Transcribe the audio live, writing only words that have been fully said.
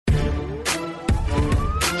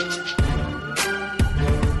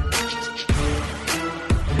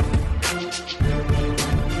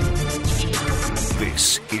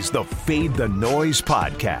the Fade the Noise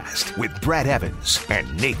podcast with Brad Evans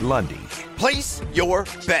and Nate Lundy. Place your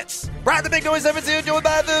bets. Brad the Big Noise Evans here, joined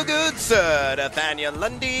by the good sir, Nathaniel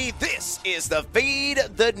Lundy. This is the Fade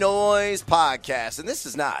the Noise podcast, and this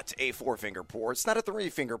is not a four-finger pour. It's not a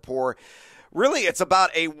three-finger pour. Really, it's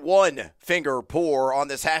about a one-finger pour on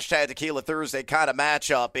this hashtag Tequila Thursday kind of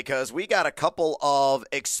matchup because we got a couple of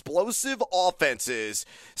explosive offenses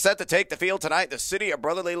set to take the field tonight in the city of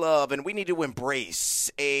brotherly love, and we need to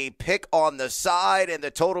embrace a pick on the side and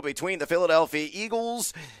the total between the Philadelphia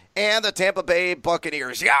Eagles and the Tampa Bay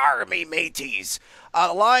Buccaneers. Yar, me mateys.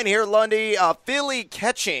 The line here, Lundy, Philly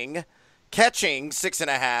catching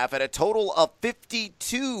 6.5 at a total of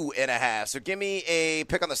 52.5. So give me a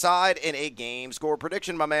pick on the side and a game score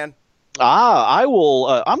prediction, my man. I will.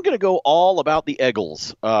 I'm going to go all about the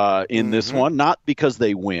Eagles in this one, not because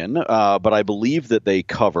they win, but I believe that they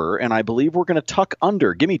cover, and I believe we're going to tuck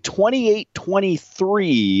under. Give me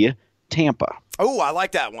 28-23 Tampa. Oh, I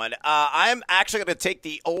like that one. I'm actually going to take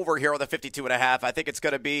the over here on the 52.5. I think it's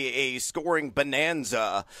going to be a scoring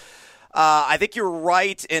bonanza. I think you're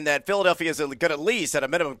right in that Philadelphia is going to at least, at a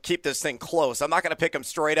minimum, keep this thing close. I'm not going to pick them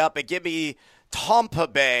straight up, but give me Tampa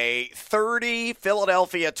Bay 30,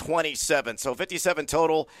 Philadelphia 27. So 57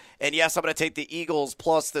 total. And yes, I'm going to take the Eagles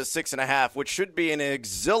plus the 6.5, which should be an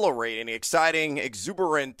exhilarating, exciting,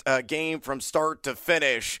 exuberant game from start to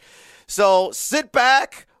finish. So sit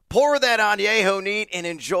back. Pour that añejo neat and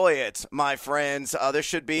enjoy it, my friends. This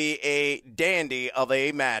should be a dandy of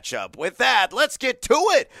a matchup. With that, let's get to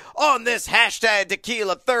it on this hashtag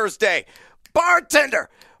Tequila Thursday. Bartender,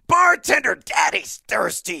 Daddy's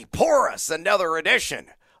thirsty. Pour us another edition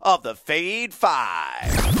of the Fade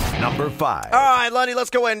 5. Number 5. All right, Lundy, let's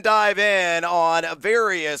go ahead and dive in on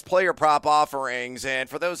various player prop offerings. And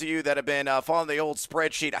for those of you that have been following the old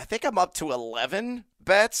spreadsheet, I think I'm up to 11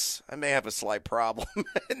 bets. I may have a slight problem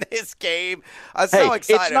in this game. I'm so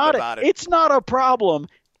excited about it. It's not a problem.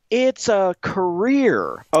 It's a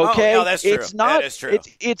career, okay? Oh, no, that's true. That is true.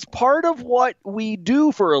 It's part of what we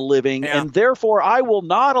do for a living, and therefore I will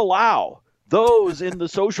not allow those in the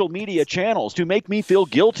social media channels to make me feel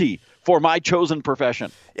guilty for my chosen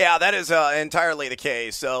profession. Yeah, that is entirely the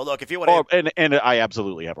case. So, look, if you want to... And I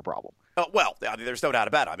absolutely have a problem. Well, I mean, there's no doubt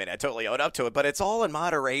about it. I mean, I totally own up to it, but it's all in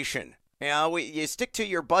moderation. You know, you stick to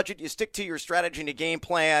your budget, you stick to your strategy and your game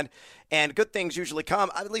plan, and good things usually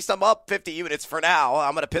come. At least I'm up 50 units for now.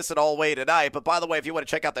 I'm going to piss it all away tonight. But by the way, if you want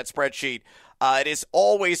to check out that spreadsheet, it is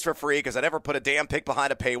always for free because I never put a damn pick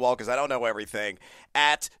behind a paywall because I don't know everything,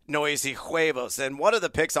 at Noisy Huevos. And one of the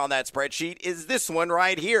picks on that spreadsheet is this one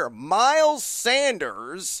right here. Miles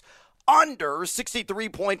Sanders under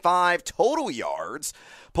 63.5 total yards.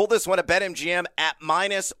 Pull this one at BetMGM at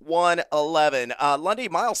minus 111. Lundy,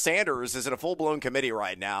 Miles Sanders is in a full-blown committee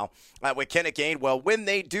right now with Kenneth Gainwell. When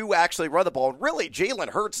they do actually run the ball, really, Jalen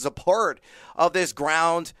Hurts is a part of this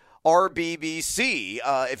ground RBBC,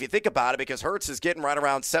 if you think about it, because Hurts is getting right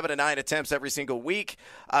around 7 to 9 attempts every single week.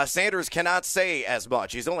 Sanders cannot say as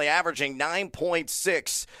much. He's only averaging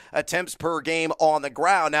 9.6 attempts per game on the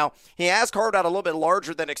ground. Now, he has carved out a little bit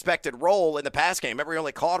larger than expected role in the pass game. Remember, he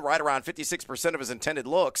only caught right around 56% of his intended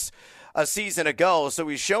looks a season ago, so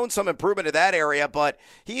he's shown some improvement in that area, but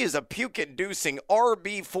he is a puke-inducing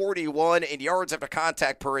RB41 in yards after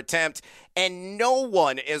contact per attempt, and no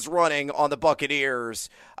one is running on the Buccaneers.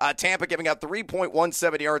 Tampa giving up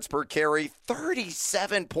 3.17 yards per carry,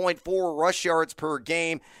 37.4 rush yards per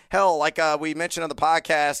game. Hell, like we mentioned on the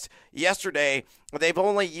podcast yesterday, they've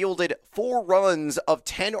only yielded 4 runs of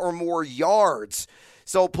 10 or more yards.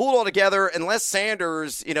 So pulled all together, unless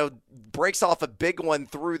Sanders, breaks off a big one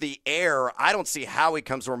through the air, I don't see how he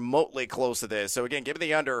comes remotely close to this. So again, give me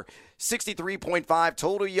the under 63.5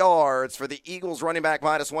 total yards for the Eagles running back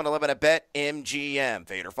minus 111 at BetMGM.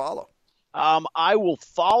 Fade or follow? I will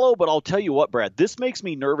follow, but I'll tell you what, Brad, this makes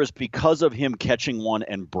me nervous because of him catching one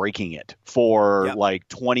and breaking it for like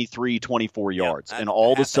 23, 24 yards. And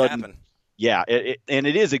all of a sudden, yeah, and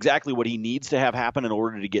it is exactly what he needs to have happen in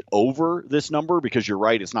order to get over this number, because you're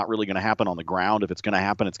right, it's not really going to happen on the ground. If it's going to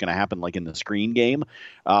happen, it's going to happen like in the screen game.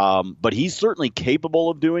 But he's certainly capable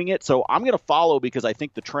of doing it. So I'm going to follow because I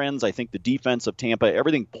think the trends, I think the defense of Tampa,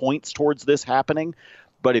 everything points towards this happening.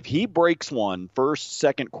 But if he breaks one first,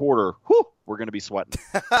 second quarter, we're going to be sweating.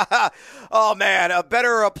 Oh, man,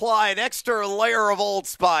 better apply an extra layer of Old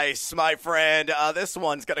Spice, my friend. This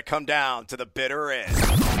one's going to come down to the bitter end.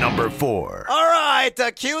 Number 4. All right,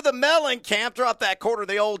 cue the Mellencamp. Drop that quarter of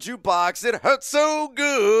the old jukebox. It hurts so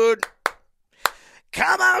good.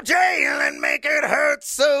 Come on, Jalen, make it hurt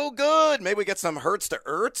so good. Maybe we get some Hurts to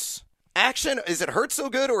Ertz Action, is it Hurts so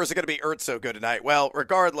good or is it going to be Ertz so good tonight? Well,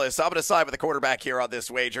 regardless, I'm going to side with the quarterback here on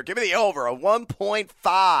this wager. Give me the over, a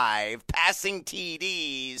 1.5 passing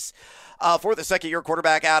TDs for the second-year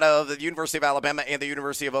quarterback out of the University of Alabama and the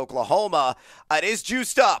University of Oklahoma. It is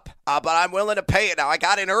juiced up, but I'm willing to pay it. Now, I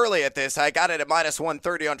got in early at this. I got it at minus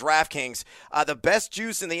 130 on DraftKings. The best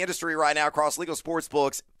juice in the industry right now across legal sports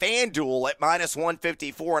books, FanDuel at minus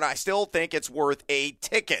 154, and I still think it's worth a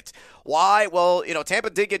ticket. Why? Well, Tampa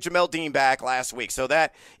did get Jamel Dean back last week, so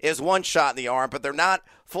that is one shot in the arm, but they're not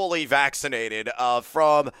fully vaccinated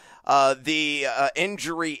from the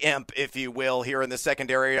injury imp, if you will, here in the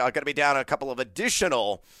secondary. Going to be down a couple of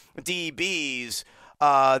additional DBs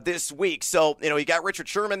this week. So, you got Richard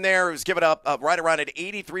Sherman there, who's given up right around an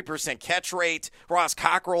 83% catch rate. Ross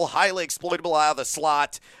Cockrell, highly exploitable out of the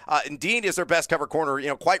slot. And Dean is their best cover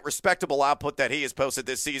corner, quite respectable output that he has posted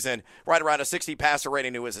this season, right around a 60 passer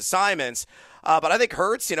rating to his assignments. But I think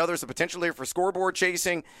Hurts, there's a potential here for scoreboard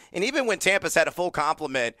chasing. And even when Tampa's had a full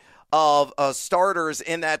complement of starters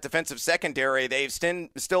in that defensive secondary, they've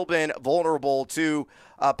still been vulnerable to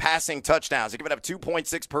passing touchdowns. They've given up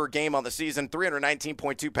 2.6 per game on the season,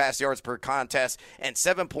 319.2 pass yards per contest, and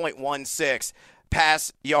 7.16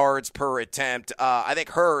 pass yards per attempt. I think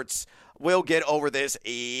Hurts will get over this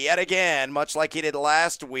yet again, much like he did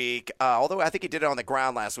last week, although I think he did it on the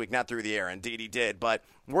ground last week, not through the air. Indeed, he did. But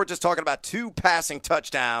we're just talking about 2 passing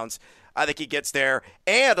touchdowns. I think he gets there.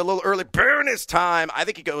 And a little early bonus time, I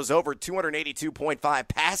think he goes over 282.5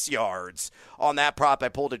 pass yards on that prop I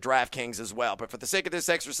pulled at DraftKings as well. But for the sake of this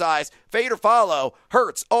exercise, fade or follow,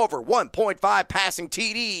 Hurts over 1.5 passing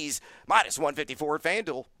TDs, minus 154 at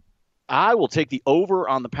FanDuel. I will take the over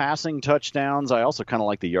on the passing touchdowns. I also kind of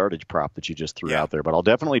like the yardage prop that you just threw out there, but I'll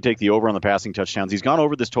definitely take the over on the passing touchdowns. He's gone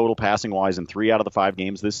over this total passing-wise in 3 out of the 5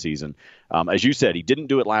 games this season. As you said, he didn't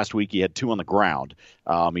do it last week. He had 2 on the ground.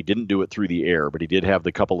 He didn't do it through the air, but he did have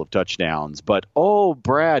the couple of touchdowns. But,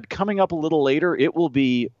 Brad, coming up a little later, it will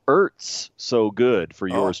be Ertz so good for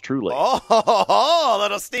yours truly. A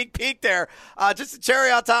little sneak peek there. Just a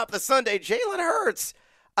cherry on top of the sundae. Jalen Hurts.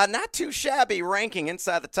 Not too shabby ranking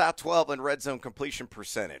inside the top 12 in red zone completion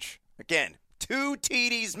percentage. Again, 2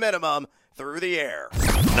 TDs minimum through the air.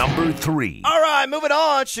 Number 3. All right, moving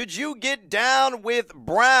on. Should you get down with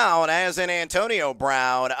Brown, as in Antonio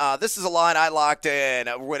Brown? This is a line I locked in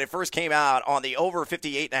when it first came out on the over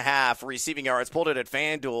 58.5 receiving yards. Pulled it at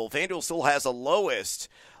FanDuel. FanDuel still has the lowest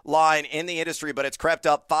line in the industry, but it's crept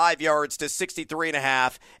up 5 yards to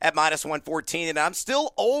 63.5 at minus 114. And I'm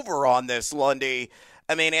still over on this, Lundy.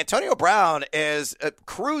 I mean, Antonio Brown has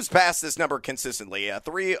cruised past this number consistently.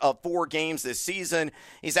 3 of 4 games this season,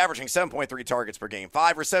 he's averaging 7.3 targets per game,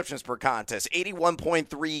 5 receptions per contest,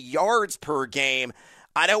 81.3 yards per game.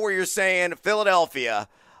 I know where you're saying Philadelphia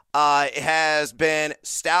has been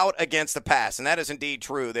stout against the pass, and that is indeed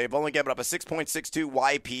true. They've only given up a 6.62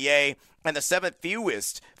 YPA and the 7th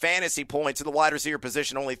fewest fantasy points in the wide receiver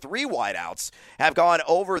position. Only 3 wideouts have gone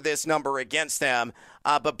over this number against them.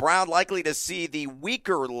 But Brown likely to see the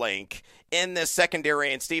weaker link in this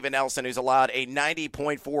secondary and Steven Nelson, who's allowed a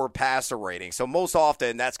 90.4 passer rating. So most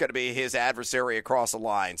often that's going to be his adversary across the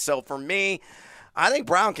line. So for me, I think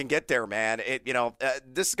Brown can get there, man.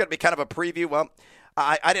 This is going to be kind of a preview. Well,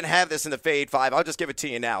 I didn't have this in the Fade 5. I'll just give it to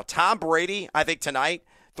you now. Tom Brady, I think tonight,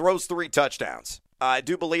 throws 3 touchdowns. I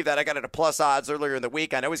do believe that. I got it at plus odds earlier in the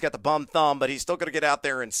week. I know he's got the bum thumb, but he's still going to get out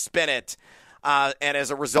there and spin it. And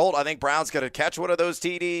as a result, I think Brown's going to catch one of those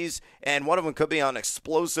TDs, and one of them could be on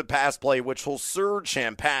explosive pass play, which will surge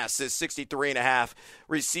him past his 63.5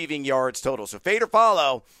 receiving yards total. So fade or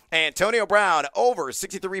follow, Antonio Brown over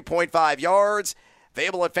 63.5 yards.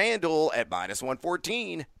 Available at FanDuel at minus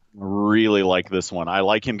 114. Really like this one. I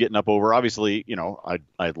like him getting up over. Obviously,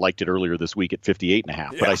 I liked it earlier this week at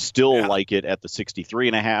 58.5, but I still like it at the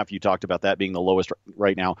 63.5. You talked about that being the lowest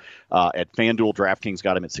right now. At FanDuel, DraftKings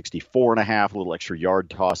got him at 64.5, a little extra yard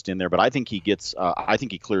tossed in there, but I think he gets, I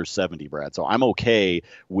think he clears 70, Brad. So I'm okay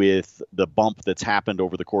with the bump that's happened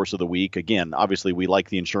over the course of the week. Again, obviously we like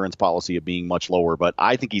the insurance policy of being much lower, but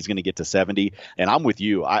I think he's going to get to 70, and I'm with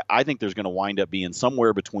you. I think there's going to wind up being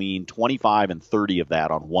somewhere between 25 and 30 of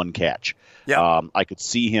that on one catch. I could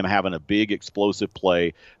see him having a big explosive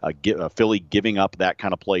play, Philly giving up that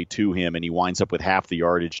kind of play to him, and he winds up with half the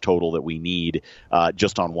yardage total that we need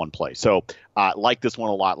just on one play. So like this one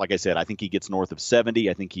a lot. Like I said, I think he gets north of 70.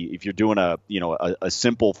 I think if you're doing a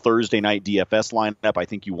simple Thursday night DFS lineup, I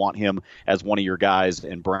think you want him as one of your guys,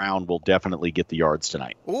 and Brown will definitely get the yards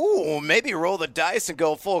tonight. Ooh, maybe roll the dice and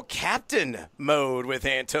go full captain mode with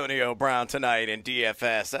Antonio Brown tonight in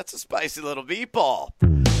DFS. That's a spicy little meatball.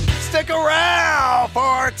 Stick around for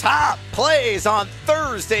our top plays on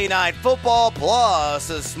Thursday Night Football, plus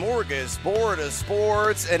a smorgasbord of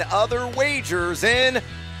sports and other wagers in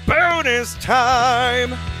bonus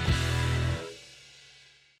time.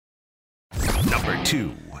 Number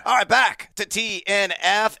 2. All right, back to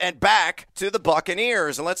TNF and back to the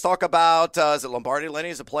Buccaneers. And let's talk about, is it Lombardi Lenny?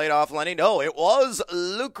 Is it played off Lenny? No, it was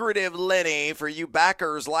lucrative Lenny for you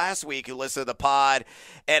backers last week who listened to the pod.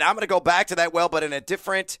 And I'm going to go back to that but in a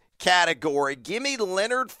different category. Give me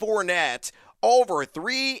Leonard Fournette over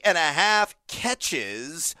 3.5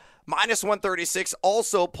 catches. Minus 136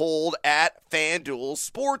 also pulled at FanDuel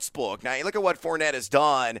Sportsbook. Now, you look at what Fournette has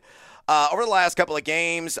done. Over the last couple of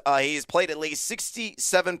games, he's played at least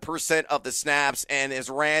 67% of the snaps and has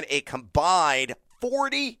ran a combined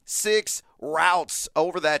 46 routes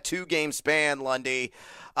over that 2-game span, Lundy.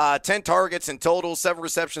 10 targets in total, 7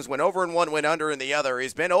 receptions went over and 1 went under in the other.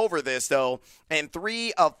 He's been over this, though, in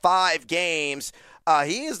 3 of 5 games.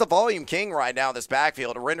 He is the volume king right now in this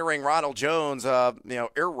backfield, rendering Ronald Jones,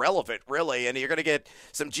 irrelevant, really. And you're going to get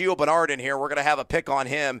some Gio Bernard in here. We're going to have a pick on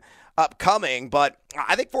him upcoming, but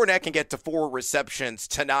I think Fournette can get to 4 receptions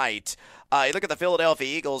tonight. You look at the Philadelphia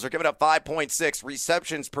Eagles, they're giving up 5.6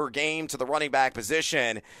 receptions per game to the running back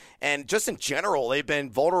position. And just in general, they've been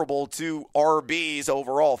vulnerable to RBs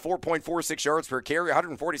overall. 4.46 yards per carry,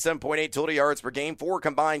 147.8 total yards per game, 4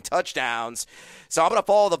 combined touchdowns. So I'm going to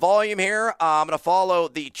follow the volume here. I'm going to follow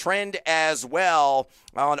the trend as well.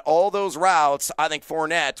 On all those routes, I think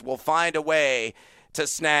Fournette will find a way to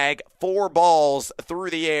snag 4 balls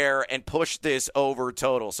through the air and push this over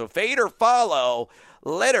total. So fade or follow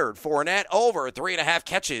Leonard Fournette over 3.5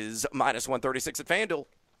 catches, minus 136 at FanDuel.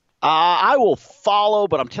 I will follow,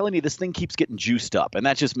 but I'm telling you, this thing keeps getting juiced up, and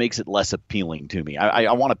that just makes it less appealing to me.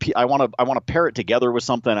 I want to pair it together with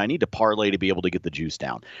something. I need to parlay to be able to get the juice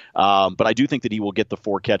down. But I do think that he will get the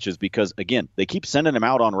 4 catches because, again, they keep sending him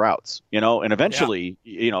out on routes, and eventually,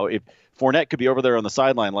 if Fournette could be over there on the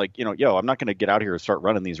sideline like, I'm not going to get out here and start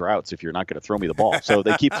running these routes if you're not going to throw me the ball. So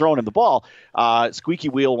they keep throwing him the ball. Squeaky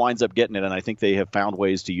wheel winds up getting it, and I think they have found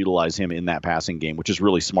ways to utilize him in that passing game, which is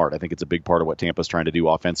really smart. I think it's a big part of what Tampa's trying to do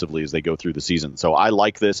offensively as they go through the season. So I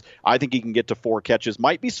like this. I think he can get to 4 catches.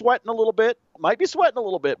 Might be sweating a little bit,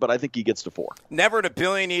 but I think he gets to 4. Never in a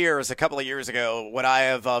billion years, a couple of years ago, would I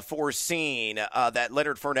have foreseen that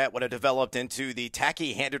Leonard Fournette would have developed into the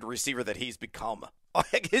tacky-handed receiver that he's become.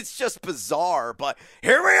 It's just bizarre, but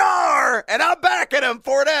here we are, and I'm backing him.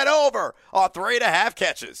 Fournette over on 3.5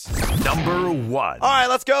 catches. Number 1. All right,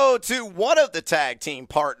 let's go to one of the tag team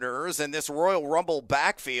partners in this Royal Rumble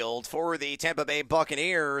backfield for the Tampa Bay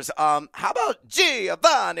Buccaneers. How about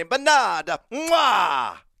Giovanni Bernard?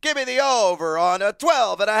 Mwah! Give me the over on a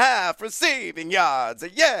 12.5 receiving yards.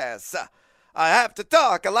 Yes, I have to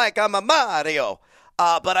talk like I'm a Mario.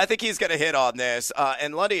 But I think he's going to hit on this.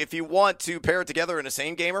 And Lundy, if you want to pair it together in a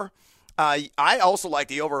same gamer, I also like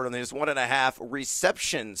the over on this 1.5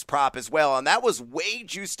 receptions prop as well. And that was way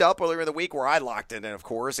juiced up earlier in the week where I locked it in, of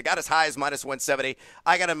course. It got as high as minus 170.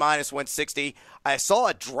 I got a minus 160. I saw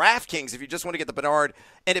at DraftKings, if you just want to get the Bernard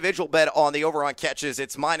individual bet on the over on catches,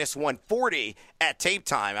 it's minus 140 at tape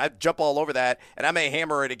time. I'd jump all over that, and I may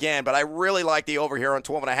hammer it again, but I really like the over here on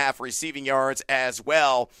 12.5 receiving yards as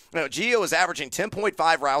well. Gio is averaging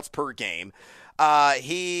 10.5 routes per game.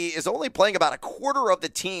 He is only playing about a quarter of the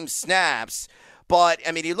team's snaps, but,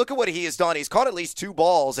 you look at what he has done. He's caught at least 2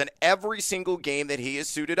 balls in every single game that he is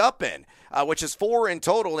suited up in, which is 4 in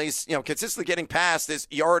total, and he's consistently getting past this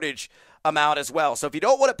yardage amount as well. So if you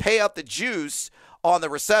don't want to pay up the juice on the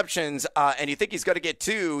receptions and you think he's going to get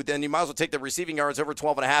 2, then you might as well take the receiving yards over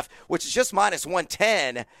 12.5, which is just minus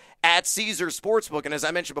 110 at Caesars Sportsbook. And as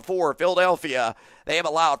I mentioned before, Philadelphia, they have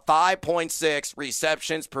allowed 5.6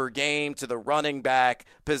 receptions per game to the running back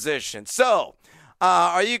position. So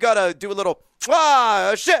are you going to do a little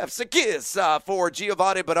chef's a kiss for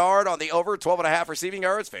Giovanni Bernard on the over 12.5 receiving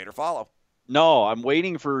yards? Fade or follow? No, I'm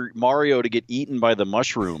waiting for Mario to get eaten by the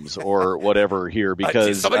mushrooms or whatever here because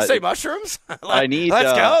did somebody say mushrooms? I need.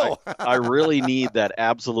 Let's go. I really need that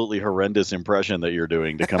absolutely horrendous impression that you're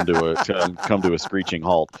doing to come to a screeching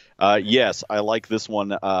halt. Yes, I like this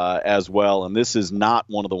one as well, and this is not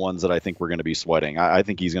one of the ones that I think we're going to be sweating. I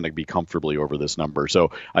think he's going to be comfortably over this number.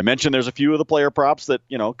 So I mentioned there's a few of the player props that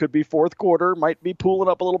could be fourth quarter, might be pooling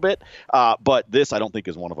up a little bit, but this I don't think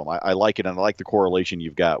is one of them. I like it, and I like the correlation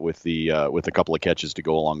you've got with a couple of catches to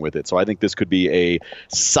go along with it. So I think this could be a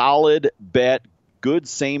solid bet, good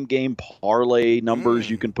same game parlay numbers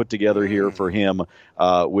you can put together here for him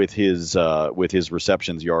with his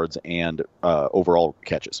receptions, yards, and overall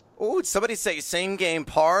catches. Ooh, somebody say same game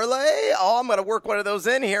parlay? Oh, I'm going to work one of those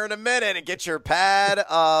in here in a minute, and get your pad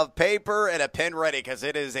of paper and a pen ready, because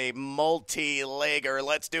it is a multi-legger.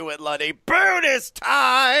 Let's do it, Lundy. Bonus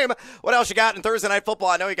time! What else you got in Thursday Night Football?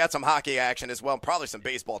 I know you got some hockey action as well, probably some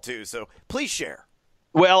baseball too, so please share.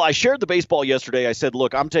 Well, I shared the baseball yesterday. I said,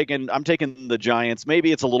 look, I'm taking the Giants.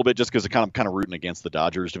 Maybe it's a little bit just because I'm kind of rooting against the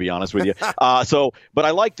Dodgers, to be honest with you. But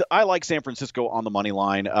I like San Francisco on the money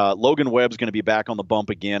line. Logan Webb's going to be back on the bump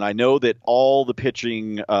again. I know that all the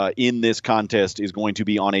pitching in this contest is going to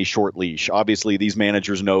be on a short leash. Obviously, these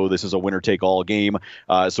managers know this is a winner-take-all game.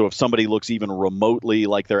 So if somebody looks even remotely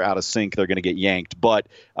like they're out of sync, they're going to get yanked. But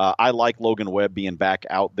I like Logan Webb being back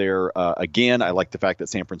out there again. I like the fact that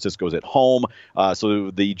San Francisco's at home. So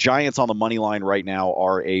the Giants on the money line right now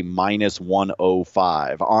are a minus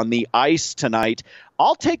 105. On the ice tonight,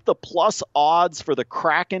 I'll take the plus odds for the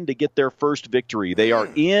Kraken to get their first victory. They are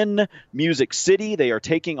in Music City. They are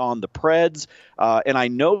taking on the Preds. And I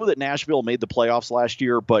know that Nashville made the playoffs last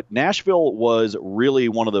year, but Nashville was really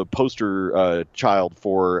one of the poster child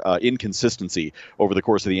for inconsistency over the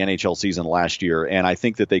course of the NHL season last year. And I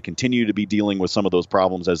think that they continue to be dealing with some of those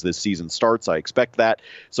problems as this season starts. I expect that.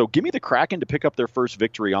 So give me the Kraken to pick up their first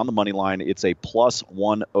victory on the money line. It's a plus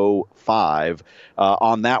 105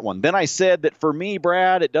 on that one. Then I said that for me,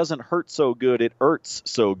 Brad, it doesn't hurt so good. It hurts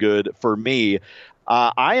so good for me.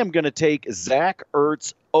 I am going to take Zach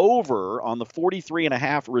Ertz over on the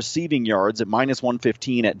 43.5 receiving yards at minus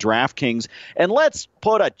 115 at DraftKings. And let's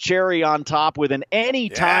put a cherry on top with an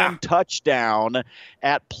anytime touchdown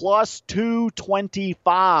at plus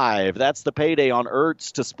 225. That's the payday on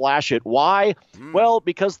Ertz to splash it. Why? Well,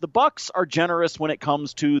 because the Bucs are generous when it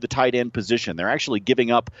comes to the tight end position. They're actually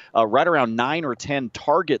giving up right around 9 or 10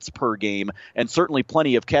 targets per game, and certainly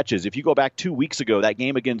plenty of catches. If you go back 2 weeks ago, that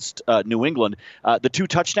game against New England, the 2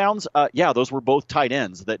 touchdowns, those were both tight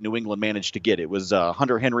ends that New England managed to get. It was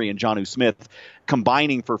Hunter Henry and Jonnu Smith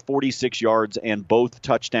combining for 46 yards and both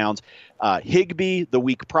touchdowns. Higbee, the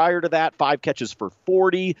week prior to that, 5 catches for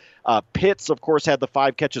 40. Pitts, of course, had the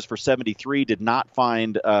 5 catches for 73, did not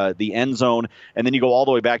find the end zone. And then you go all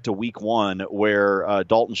the way back to week 1, where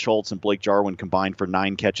Dalton Schultz and Blake Jarwin combined for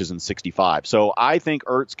 9 catches and 65. So I think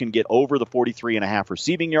Ertz can get over the 43.5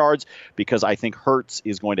 receiving yards because I think Hurts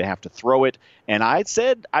is going to have to throw it. And I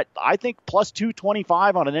said I think plus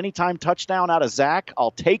 225 on an anytime touchdown out of Zach.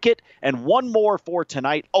 I'll take it. And one more for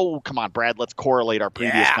tonight. Oh, come on, Brad. Let's correlate our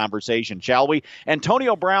previous conversation, shall we?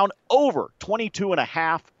 Antonio Brown over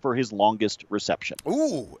 22.5 for his longest reception.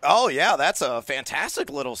 Ooh, oh yeah, that's a fantastic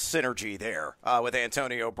little synergy there with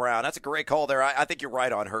Antonio Brown. That's a great call there. I think you're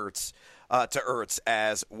right on Hurts. To Ertz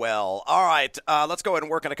as well. All right, let's go ahead and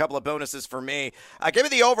work on a couple of bonuses for me. Give me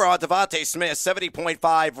the over on Devontae Smith,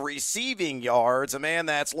 70.5 receiving yards, a man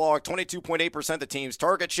that's logged 22.8% of the team's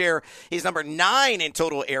target share. He's number 9 in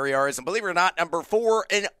total air yards, and believe it or not, number 4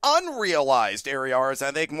 in unrealized air yards.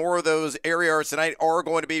 I think more of those air yards tonight are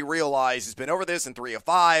going to be realized. He's been over this in 3 of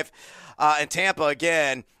 5. And Tampa,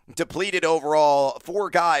 again, depleted overall. 4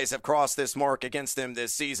 guys have crossed this mark against him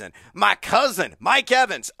this season. My cousin, Mike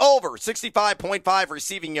Evans, over 65.5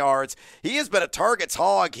 receiving yards. He has been a targets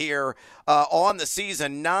hog here on the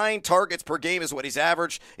season. 9 targets per game is what he's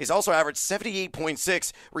averaged. He's also averaged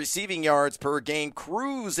 78.6 receiving yards per game,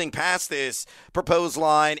 cruising past this proposed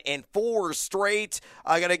line in 4 straight.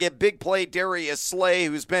 I got to get big play Darius Slay,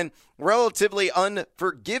 who's been relatively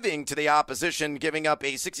unforgiving to the opposition, giving up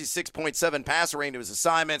a 66.7 passer rating to his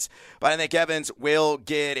assignments. But I think Evans will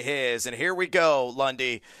get his. And here we go,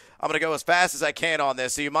 Lundy. I'm going to go as fast as I can on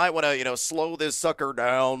this, so you might want to, slow this sucker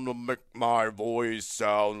down to make my voice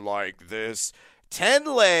sound like this.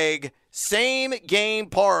 10-leg, same game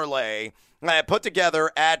parlay I put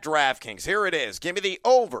together at DraftKings. Here it is. Give me the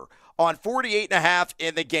over on 48.5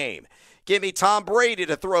 in the game. Give me Tom Brady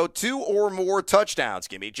to throw 2 or more touchdowns.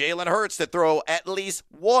 Give me Jalen Hurts to throw at least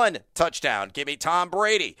 1 touchdown. Give me Tom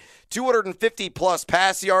Brady. 250-plus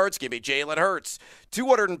pass yards. Give me Jalen Hurts.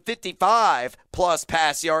 255-plus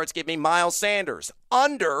pass yards. Give me Miles Sanders.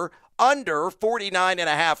 Under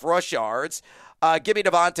 49.5 rush yards. Give me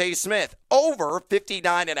Devontae Smith. Over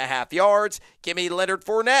 59.5 yards. Give me Leonard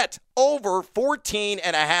Fournette. Over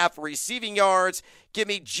 14.5 receiving yards. Give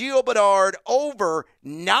me Gio Bernard over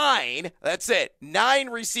 9. That's it. 9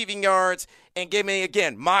 receiving yards. And give me,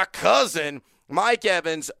 again, my cousin, Mike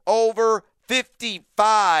Evans, over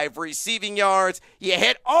 55 receiving yards. You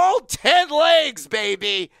hit all 10 legs,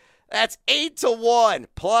 baby. That's 8-1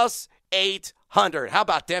 plus 800. How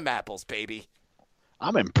about them apples, baby?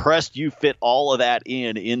 I'm impressed you fit all of that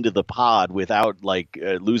into the pod without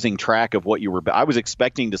losing track of what you were. I was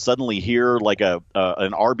expecting to suddenly hear like an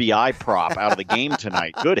RBI prop out of the game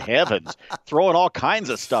tonight. Good heavens, throwing all kinds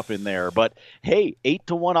of stuff in there. But hey,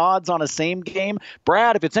 8-1 odds on a same game,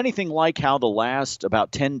 Brad. If it's anything like how the last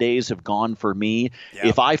about 10 days have gone for me,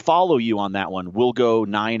 if I follow you on that one, we'll go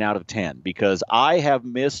 9 out of 10 because I have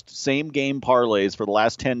missed same game parlays for the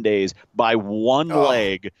last 10 days by one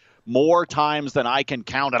leg. More times than I can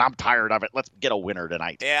count, and I'm tired of it. Let's get a winner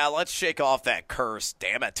tonight. Yeah, let's shake off that curse,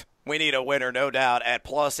 damn it. We need a winner, no doubt, at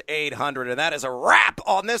plus 800, and that is a wrap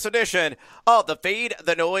on this edition of the Fade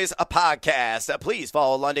the Noise podcast. Please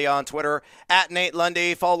follow Lundy on Twitter, at Nate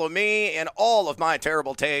Lundy. Follow me and all of my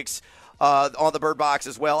terrible takes on the Bird Box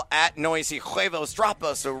as well, at Noisy Huevos. Drop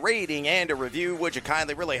us a rating and a review, would you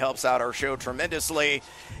kindly? Really helps out our show tremendously.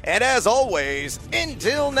 And as always,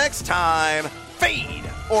 until next time, fade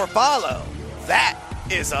or follow. That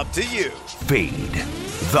is up to you. Fade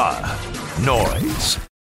the Noise.